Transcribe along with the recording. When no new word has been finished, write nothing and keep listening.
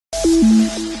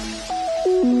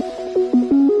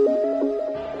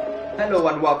Hello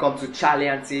and welcome to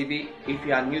Charlian TV. If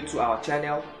you are new to our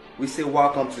channel, we say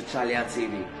welcome to Charlian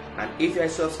TV. And if you're a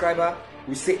subscriber,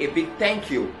 we say a big thank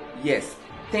you. Yes,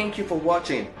 thank you for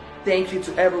watching. Thank you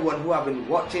to everyone who have been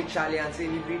watching Charlian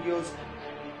TV videos.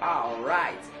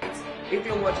 Alright, if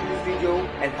you're watching this video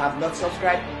and have not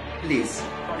subscribed, please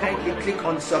kindly click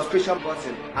on the subscription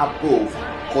button above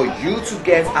for you to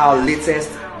get our latest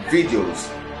videos.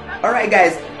 Alright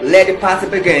guys, let the party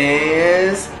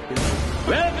begin.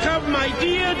 Welcome my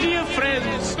dear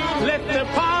friends. Let the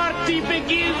party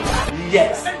begin.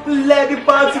 Yes, let the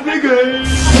party begin.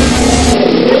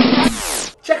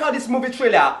 Check out this movie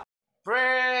trailer.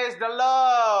 Praise the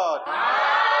Lord.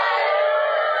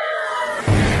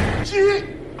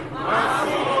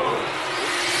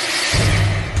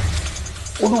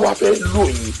 Olúwa fẹ́ lò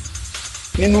yín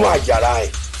nínú àjàrà ẹ̀.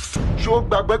 Ṣó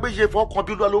gbàgbé pé ṣe fọkàn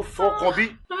bí ló fọkàn bí?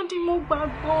 Dádì mo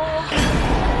gbàgbọ́.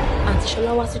 Àǹtí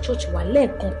Ṣọlá wá sí church wa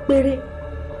lẹ́ẹ̀kan péré.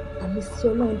 Àmì sí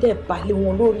Ọlọ́run dẹ̀ balẹ̀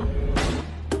wọn lórí.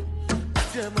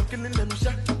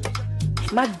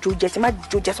 Má jó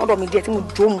jẹ sọ́dọ̀ mi díẹ̀ tí mo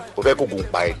jó mu. Ó fẹ́ kó gùn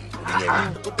pa ẹ̀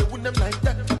nìyẹn.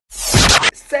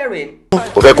 Starring.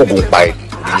 Ó fẹ́ kó gùn pa ẹ̀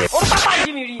nìyẹn. Ó pápá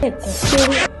jí mi rí. Lẹ́ẹ̀kan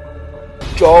péré.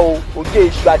 Jọ o, ojú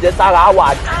èṣù àjẹsára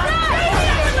wà.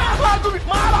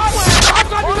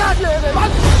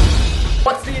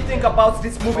 What do you think about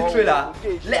this movie trailer?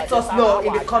 Let us know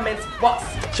in the comments box.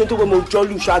 Ṣé tó pé mo jọ́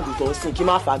lù ṣàgùtàn sí kí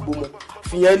má fàgbó mọ́?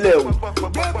 Fìyẹn lẹ̀ o.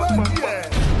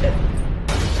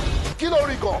 Kí ló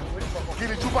rí gan? Kí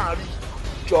ni Juba rí?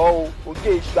 Jọ o, ojú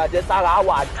èṣù àjẹsára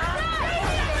wà.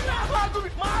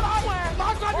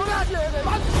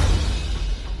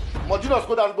 Mọ̀júnà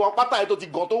Skoda ń gbọ́ pátá ẹ̀ tó ti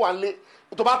gan tó wà ń lé.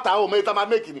 Tó bá ta ọmọ ìta máa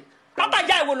mẹ́kì ni. Pátá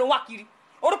ìjà ìwò ló ń wá kiri.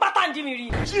 Orí pátá ń jí mi rí.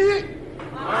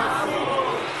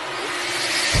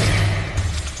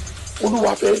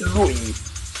 Olúwa fẹ́ lò yín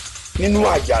nínú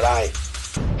àjàrà ẹ̀.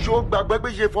 Ṣó gbàgbé pé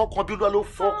ṣe fọkàn bí ló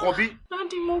fọkàn bí?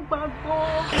 Dádì mo gbàgbọ́.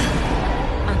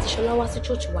 Àǹtí Ṣọlá wá sí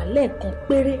church wa lẹ́ẹ̀kan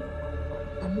péré.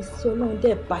 Àmì sí Ọlọ́run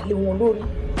dẹ̀ balẹ̀ wọn lórí.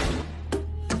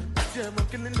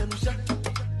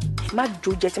 Má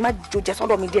jó jẹ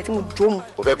sọ́dọ̀ mi díẹ̀ tí mo jó mu.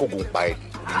 Ó fẹ́ kó gùn pa ẹ̀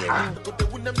nìyẹn.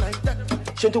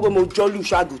 Ṣé tó pé mo jọ́ lù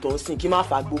ṣàgùtàn sí kí má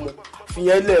fàgbó mọ́?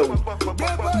 Fìyẹn lẹ̀ o.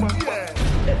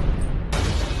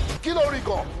 Kí ló rí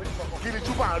gan? Kí ni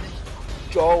Juba rí?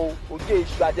 Jọ o, ojú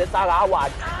èṣù àjẹsára wà.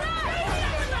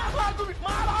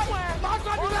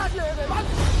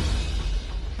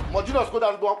 Mọ̀júnà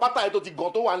Skoda ń gbọ́ pátá ẹ̀ tó ti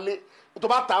gan tó wà ń lé. Tó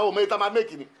bá ta ọmọ ìta máa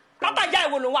mẹ́kì ni. Pátá ìjà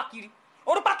ìwò ló ń wá kiri.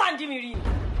 Orí pátá ń jí mi rí.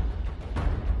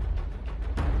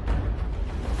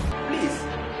 Please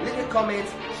leave a comment,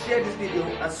 share this video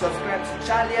and subscribe to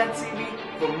Charlian TV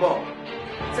for more.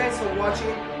 Thanks for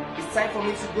watching. It's time for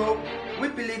me to go. We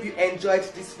believe you enjoyed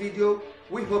this video.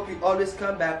 We hope you always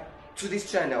come back to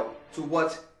this channel to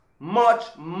watch much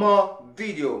more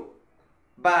video.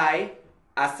 Bye.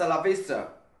 Hasta la vista.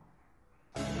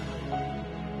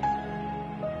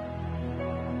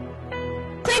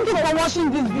 Thank you for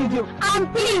watching this video, and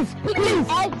please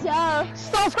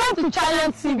subscribe to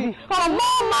Charlian TV for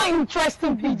more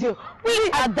interesting videos. We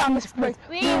are damn desperate.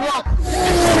 We rock.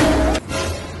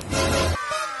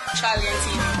 Charlian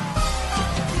TV.